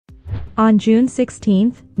On June 16,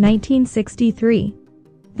 1963,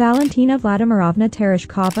 Valentina Vladimirovna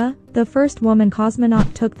Tereshkova, the first woman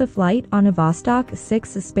cosmonaut, took the flight on a Vostok 6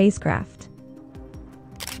 spacecraft.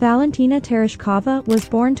 Valentina Tereshkova was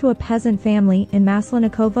born to a peasant family in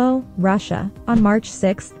Maslenikovo, Russia, on March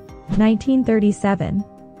 6, 1937.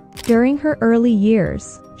 During her early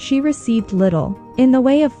years, she received little in the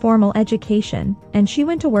way of formal education, and she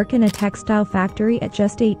went to work in a textile factory at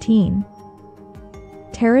just 18.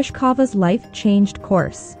 Tereshkova's life changed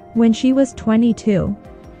course when she was 22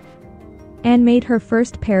 and made her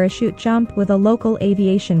first parachute jump with a local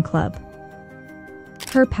aviation club.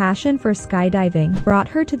 Her passion for skydiving brought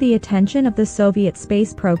her to the attention of the Soviet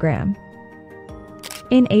space program.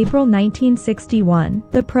 In April 1961,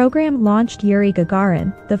 the program launched Yuri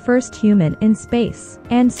Gagarin, the first human in space,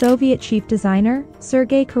 and Soviet chief designer,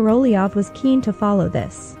 Sergey Korolyov, was keen to follow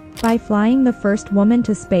this by flying the first woman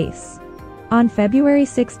to space. On February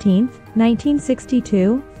 16,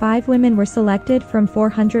 1962, 5 women were selected from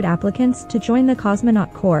 400 applicants to join the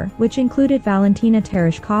cosmonaut corps, which included Valentina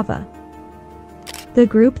Tereshkova. The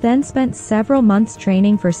group then spent several months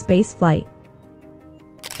training for spaceflight,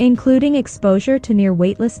 including exposure to near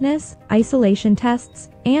weightlessness, isolation tests,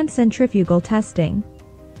 and centrifugal testing.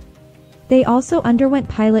 They also underwent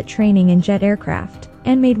pilot training in jet aircraft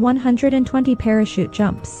and made 120 parachute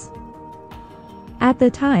jumps. At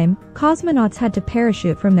the time, cosmonauts had to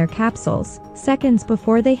parachute from their capsules seconds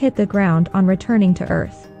before they hit the ground on returning to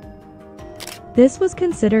Earth. This was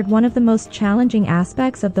considered one of the most challenging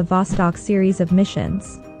aspects of the Vostok series of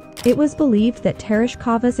missions. It was believed that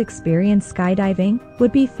Tereshkova's experience skydiving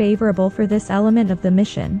would be favorable for this element of the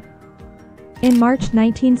mission. In March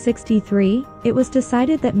 1963, it was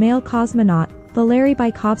decided that male cosmonaut Valery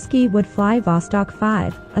Bykovsky would fly Vostok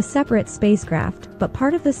 5, a separate spacecraft, but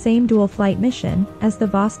part of the same dual-flight mission, as the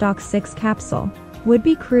Vostok 6 capsule, would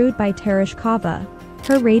be crewed by Tereshkova.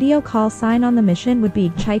 Her radio call sign on the mission would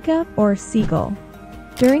be Chaika or Seagull.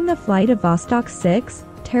 During the flight of Vostok 6,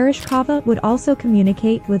 Tereshkova would also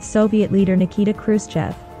communicate with Soviet leader Nikita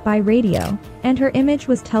Khrushchev by radio, and her image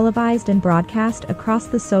was televised and broadcast across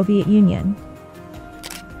the Soviet Union.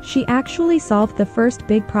 She actually solved the first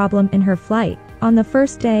big problem in her flight. On the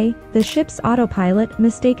first day, the ship's autopilot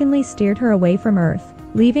mistakenly steered her away from Earth,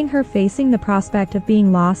 leaving her facing the prospect of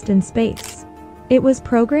being lost in space. It was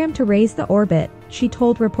programmed to raise the orbit, she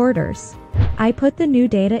told reporters. I put the new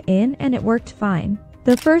data in and it worked fine.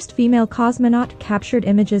 The first female cosmonaut captured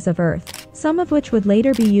images of Earth, some of which would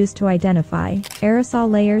later be used to identify aerosol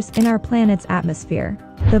layers in our planet's atmosphere.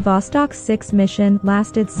 The Vostok 6 mission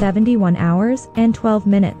lasted 71 hours and 12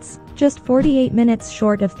 minutes, just 48 minutes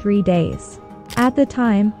short of 3 days. At the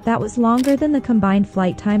time, that was longer than the combined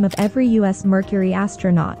flight time of every U.S. Mercury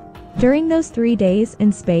astronaut. During those 3 days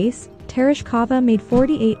in space, Tereshkova made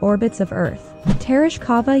 48 orbits of Earth.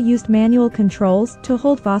 Tereshkova used manual controls to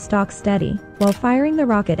hold Vostok steady, while firing the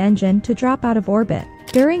rocket engine to drop out of orbit.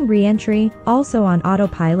 During re-entry, also on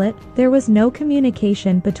autopilot, there was no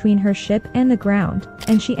communication between her ship and the ground,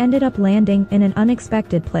 and she ended up landing in an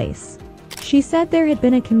unexpected place. She said there had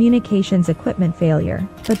been a communications equipment failure,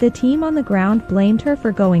 but the team on the ground blamed her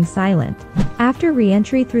for going silent. After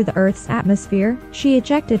re-entry through the Earth's atmosphere, she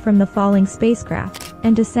ejected from the falling spacecraft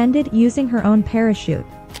and descended using her own parachute.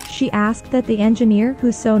 She asked that the engineer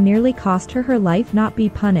who so nearly cost her life not be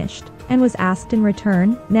punished, and was asked in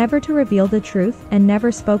return never to reveal the truth, and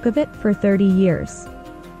never spoke of it for 30 years.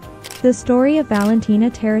 The story of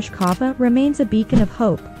Valentina Tereshkova remains a beacon of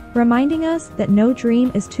hope, reminding us that no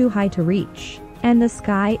dream is too high to reach, and the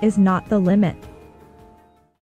sky is not the limit.